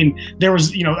 I mean, there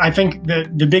was, I think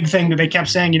the big thing that they kept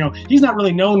saying, he's not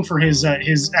really known for his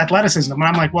athleticism. And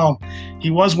I'm like, well, he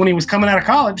was when he was coming out of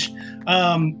college.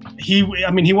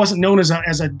 He wasn't known as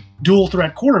a dual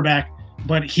threat quarterback,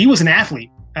 but he was an athlete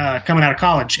coming out of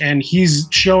college, and he's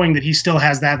showing that he still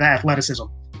has that athleticism.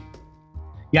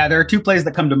 Yeah, there are two plays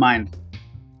that come to mind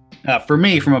for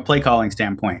me from a play calling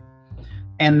standpoint,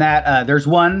 and that there's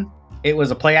one. It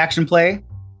was a play action play.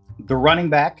 The running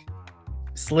back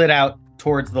slid out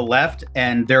towards the left,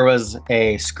 and there was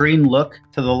a screen look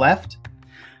to the left.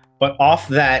 But off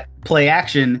that play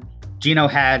action, Geno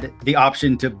had the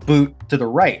option to boot to the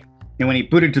right. And when he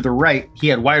booted to the right, he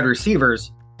had wide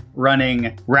receivers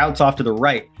running routes off to the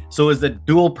right. So it was a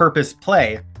dual purpose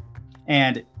play.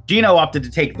 And Geno opted to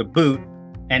take the boot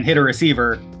and hit a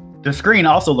receiver. The screen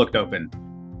also looked open.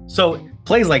 So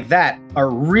plays like that are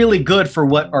really good for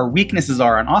what our weaknesses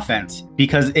are on offense,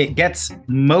 because it gets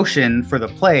motion for the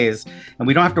plays, and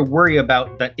we don't have to worry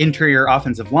about the interior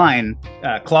offensive line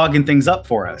clogging things up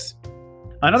for us.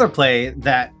 Another play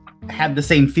that had the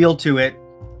same feel to it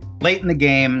late in the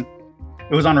game,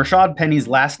 it was on Rashad Penny's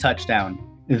last touchdown.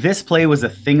 This play was a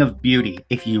thing of beauty.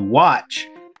 If you watch,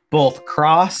 both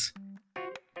Cross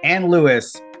and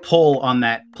Lewis pull on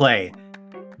that play.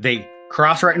 They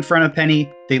cross right in front of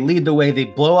Penny. They lead the way. They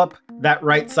blow up that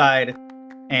right side,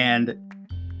 and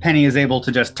Penny is able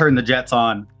to just turn the Jets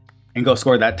on and go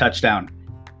score that touchdown.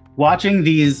 Watching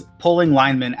these pulling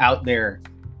linemen out there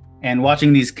and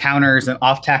watching these counters and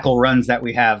off-tackle runs that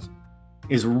we have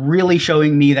is really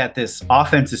showing me that this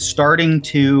offense is starting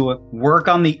to work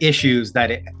on the issues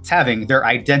that it's having. They're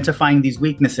identifying these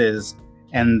weaknesses,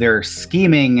 and they're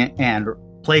scheming and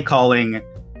play calling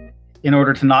in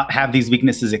order to not have these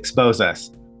weaknesses expose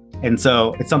us. And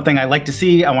so it's something I like to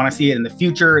see. I want to see it in the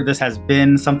future. This has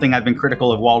been something I've been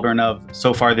critical of Waldron of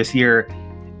so far this year.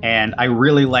 And I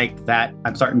really like that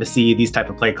I'm starting to see these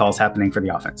type of play calls happening for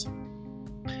the offense.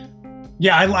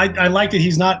 Yeah, I like that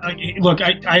he's not. Look,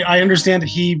 I understand that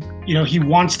he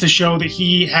wants to show that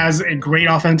he has a great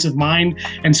offensive mind,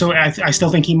 and so I still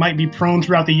think he might be prone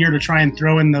throughout the year to try and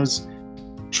throw in those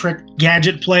trick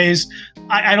gadget plays.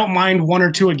 I don't mind one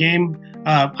or two a game,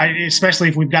 especially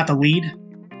if we've got the lead.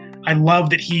 I love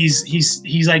that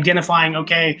he's identifying,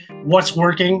 okay, what's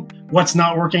working, what's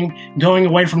not working, going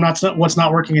away from what's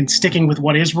not working and sticking with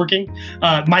what is working.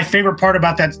 My favorite part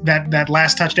about that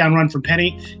last touchdown run from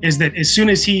Penny is that as soon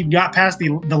as he got past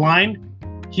the line,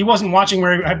 he wasn't watching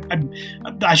where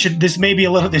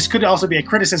this could also be a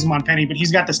criticism on Penny, but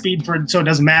he's got the speed for it, so it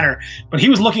doesn't matter. But he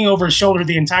was looking over his shoulder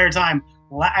the entire time.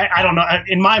 I don't know.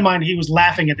 In my mind, he was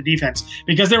laughing at the defense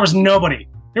because there was nobody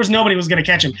who was going to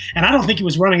catch him. And I don't think he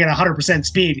was running at 100%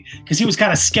 speed because he was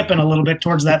kind of skipping a little bit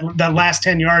towards that last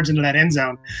 10 yards into that end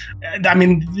zone. I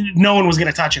mean, no one was going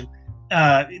to touch him.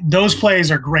 Those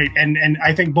plays are great. And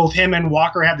I think both him and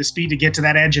Walker have the speed to get to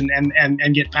that edge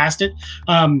and get past it.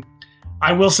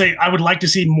 I will say I would like to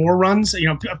see more runs.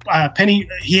 Penny,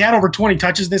 he had over 20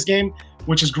 touches this game,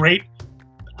 which is great.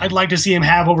 I'd like to see him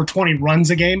have over 20 runs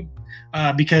a game.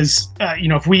 Because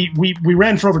if we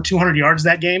ran for over 200 yards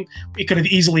that game, it could have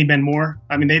easily been more.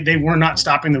 I mean, they were not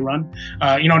stopping the run.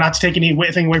 Not to take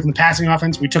anything away from the passing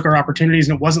offense, we took our opportunities,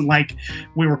 and it wasn't like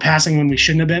we were passing when we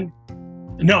shouldn't have been.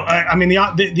 No, I mean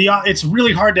it's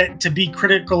really hard to be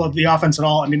critical of the offense at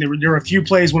all. I mean, there were a few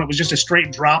plays when it was just a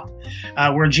straight drop,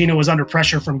 where Geno was under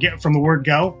pressure from the word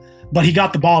go, but he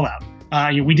got the ball out.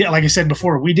 We did, like I said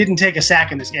before, we didn't take a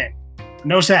sack in this game,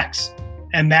 no sacks.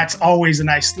 And that's always a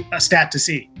nice stat to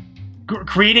see.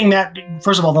 Creating that,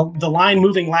 first of all, the line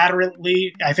moving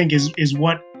laterally, I think is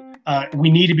what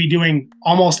we need to be doing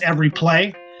almost every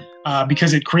play,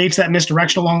 because it creates that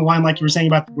misdirection along the line, like you were saying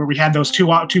about where we had those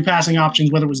two passing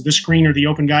options, whether it was the screen or the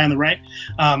open guy on the right.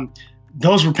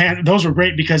 Those were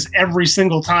great because every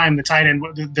single time the tight end,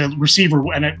 the receiver,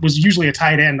 and it was usually a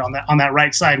tight end on that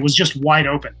right side, was just wide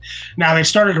open. Now they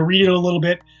started to read it a little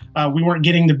bit. We weren't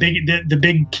getting the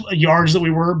big yards that we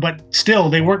were, but still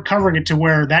they weren't covering it to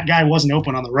where that guy wasn't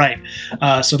open on the right.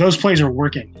 So those plays are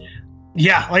working.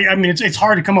 Yeah, it's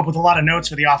hard to come up with a lot of notes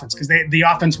for the offense because the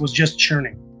offense was just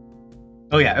churning.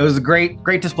 Oh yeah, it was a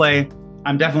great display.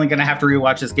 I'm definitely going to have to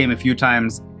rewatch this game a few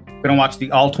times. Going to watch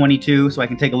the all 22 so I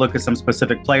can take a look at some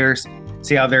specific players,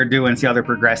 see how they're doing, see how they're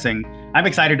progressing. I'm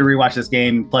excited to rewatch this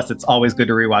game. Plus, it's always good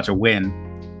to rewatch a win.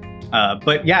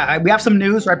 But yeah, we have some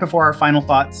news right before our final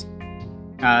thoughts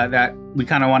that we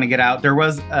kind of want to get out. There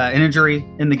was an injury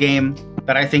in the game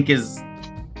that I think is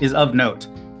of note,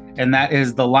 and that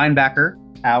is the linebacker,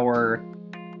 our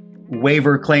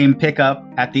waiver claim pickup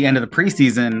at the end of the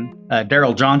preseason,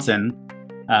 Daryl Johnson,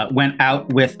 went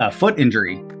out with a foot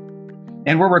injury.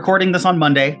 And we're recording this on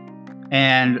Monday,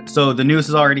 and so the news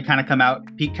has already kind of come out.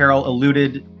 Pete Carroll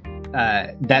alluded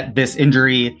that this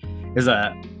injury is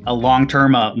a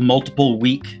long-term, multiple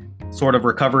week sort of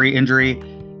recovery injury,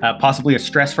 possibly a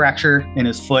stress fracture in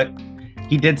his foot.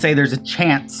 He did say there's a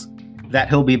chance that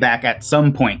he'll be back at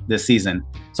some point this season.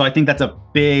 So I think that's a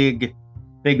big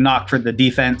knock for the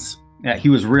defense. He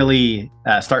was really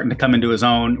starting to come into his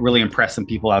own, really impress some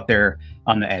people out there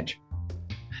on the edge.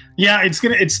 Yeah,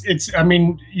 I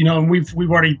mean, we've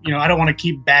already, I don't want to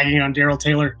keep bagging on Darrell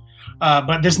Taylor,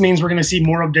 but this means we're going to see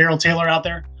more of Darrell Taylor out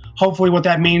there. Hopefully what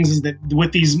that means is that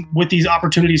with these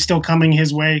opportunities still coming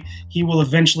his way, he will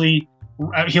eventually,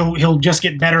 he'll just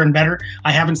get better and better.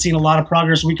 I haven't seen a lot of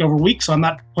progress week over week, so I'm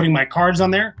not putting my cards on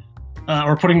there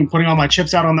or putting all my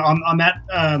chips out on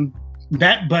that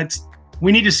bet, but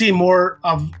we need to see more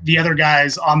of the other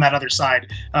guys on that other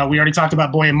side. We already talked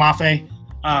about Boye Mafe.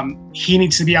 He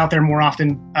needs to be out there more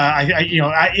often.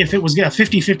 If it was a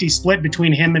 50-50 split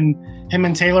between him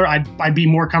and Taylor, I'd be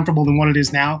more comfortable than what it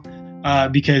is now,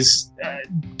 because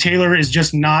Taylor is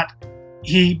just not.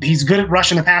 He's good at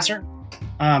rushing the passer.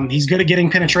 He's good at getting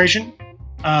penetration.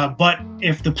 But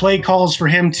if the play calls for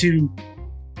him to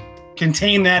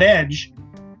contain that edge,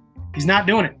 he's not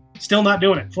doing it. Still not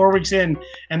doing it. 4 weeks in,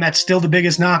 and that's still the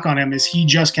biggest knock on him, is he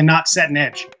just cannot set an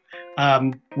edge.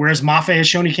 Whereas Mafe has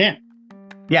shown he can.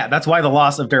 Yeah, that's why the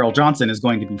loss of Daryl Johnson is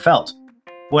going to be felt.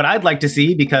 What I'd like to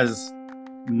see, because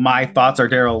my thoughts are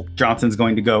Daryl Johnson's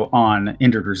going to go on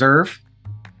injured reserve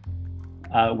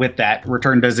with that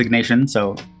return designation,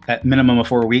 so at minimum of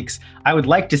 4 weeks. I would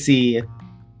like to see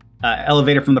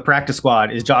elevated from the practice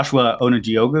squad is Joshua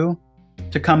Onagiogu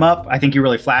to come up. I think he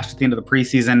really flashed at the end of the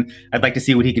preseason. I'd like to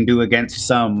see what he can do against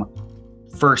some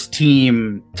first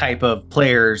team type of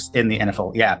players in the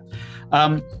NFL. Yeah.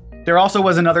 There also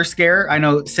was another scare. I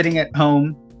know, sitting at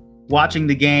home watching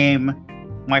the game,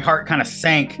 my heart kind of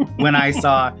sank when I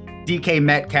saw DK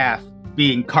Metcalf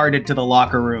being carted to the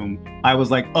locker room. I was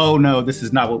like, oh no, this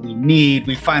is not what we need.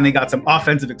 We finally got some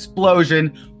offensive explosion.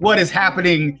 What is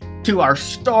happening to our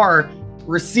star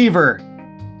receiver?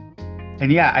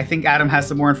 And yeah, I think Adam has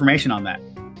some more information on that.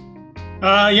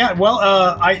 If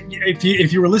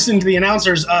you were listening to the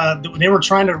announcers, they were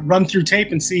trying to run through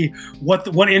tape and see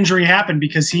what injury happened,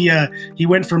 because he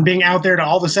went from being out there to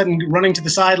all of a sudden running to the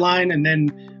sideline, and then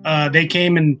they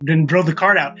came and then drove the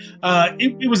cart out.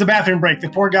 It was a bathroom break. The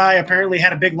poor guy apparently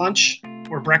had a big lunch,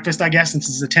 or breakfast, I guess, since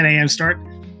it's a 10 a.m. start.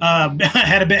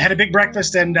 Had a big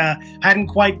breakfast and hadn't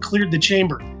quite cleared the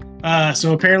chamber.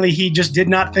 So apparently he just did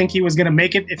not think he was going to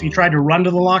make it if he tried to run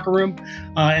to the locker room.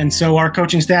 And so our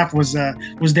coaching staff was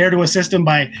there to assist him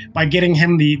by getting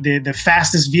him the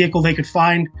fastest vehicle they could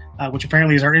find, which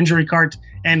apparently is our injury cart,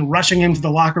 and rushing him to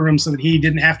the locker room so that he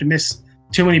didn't have to miss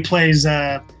too many plays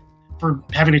for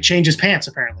having to change his pants,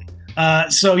 apparently.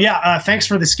 Thanks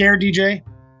for the scare, DJ,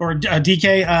 or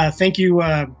DK. Thank you.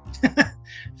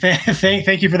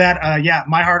 Thank you for that.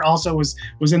 My heart also was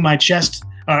in my chest,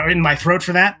 in my throat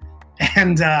for that.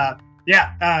 And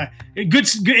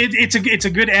it's a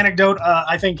good anecdote.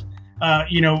 I think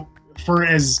for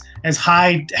as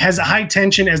high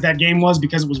tension as that game was,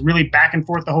 because it was really back and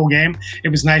forth the whole game, it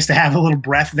was nice to have a little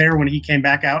breath there when he came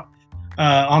back out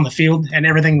on the field and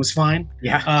everything was fine.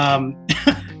 Yeah.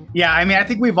 Yeah. I mean, I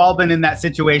think we've all been in that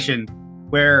situation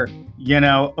where,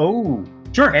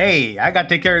 sure, hey, I got to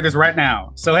take care of this right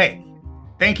now. So, hey,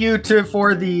 thank you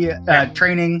for the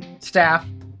training staff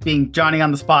being Johnny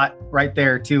on the spot right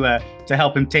there to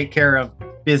help him take care of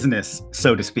business,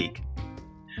 so to speak.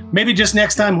 Maybe just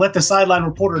next time, let the sideline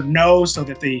reporter know so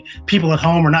that the people at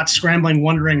home are not scrambling,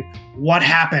 wondering what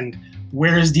happened.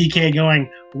 Where is DK going?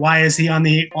 Why is he on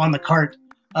the cart?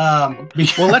 Well,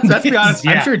 let's be honest.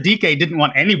 Yeah. I'm sure DK didn't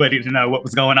want anybody to know what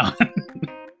was going on.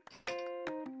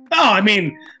 Oh, I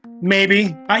mean, maybe.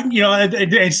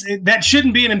 That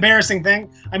shouldn't be an embarrassing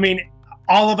thing. I mean,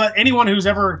 all of us, anyone who's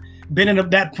ever been in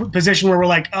that position where we're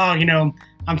like, oh,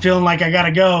 I'm feeling like I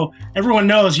gotta go. Everyone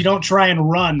knows you don't try and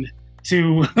run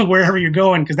to wherever you're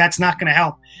going, because that's not going to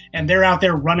help. And they're out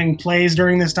there running plays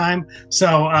during this time.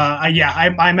 So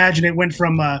I imagine it went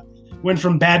from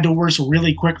bad to worse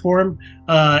really quick for him,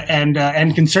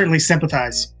 and can certainly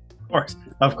sympathize.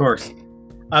 Of course.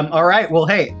 All right. Well,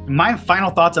 hey, my final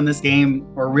thoughts on this game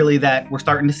are really that we're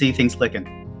starting to see things clicking,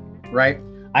 right?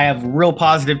 I have real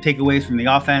positive takeaways from the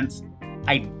offense.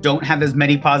 I don't have as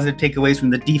many positive takeaways from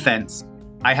the defense.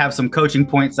 I have some coaching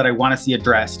points that I want to see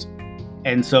addressed.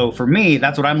 And so for me,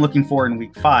 that's what I'm looking for in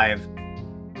week 5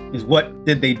 is what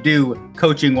did they do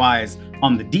coaching wise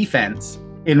on the defense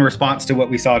in response to what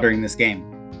we saw during this game.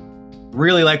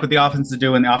 Really like what the offense is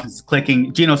doing. The offense is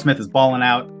clicking. Geno Smith is balling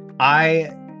out.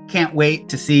 I can't wait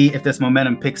to see if this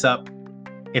momentum picks up.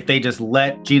 If they just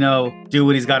let Geno do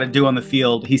what he's got to do on the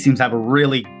field. He seems to have a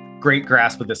really great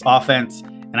grasp of this offense,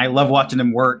 and I love watching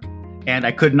him work. And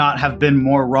I could not have been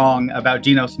more wrong about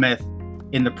Geno Smith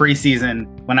in the preseason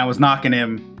when I was knocking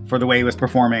him for the way he was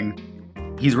performing.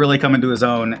 He's really coming to his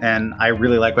own, and I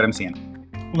really like what I'm seeing.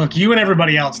 Look, you and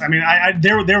everybody else. I mean,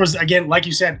 there was, again, like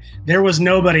you said, there was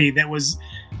nobody that was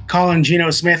calling Geno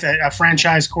Smith a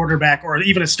franchise quarterback or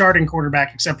even a starting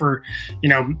quarterback, except for,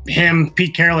 him,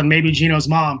 Pete Carroll, and maybe Geno's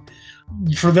mom.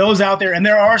 For those out there, and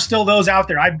there are still those out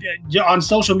there, on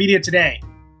social media today,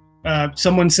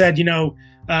 someone said,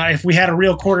 if we had a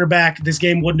real quarterback, this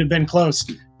game wouldn't have been close.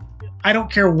 I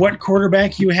don't care what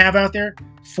quarterback you have out there.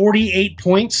 48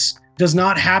 points does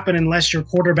not happen unless your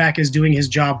quarterback is doing his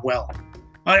job well.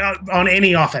 On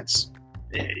any offense,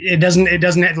 it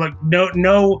doesn't. Like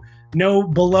no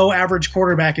below average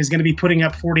quarterback is going to be putting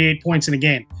up 48 points in a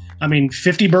game. I mean,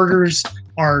 50 burgers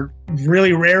are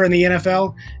really rare in the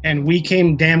NFL, and we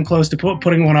came damn close to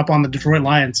putting one up on the Detroit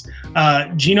Lions.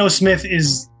 Geno Smith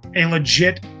is a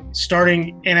legit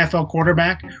starting NFL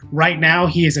quarterback. Right now,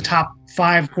 he is a top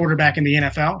 5 quarterback in the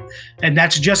NFL, and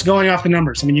that's just going off the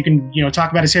numbers. I mean, you can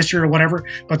talk about his history or whatever,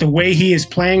 but the way he is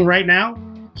playing right now,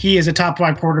 he is a top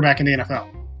 5 quarterback in the NFL.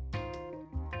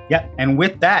 Yeah, and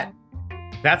with that,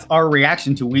 that's our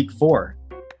reaction to week 4.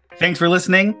 Thanks for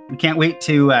listening. We can't wait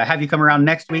to have you come around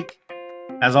next week.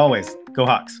 As always, go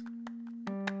Hawks.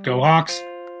 Go Hawks.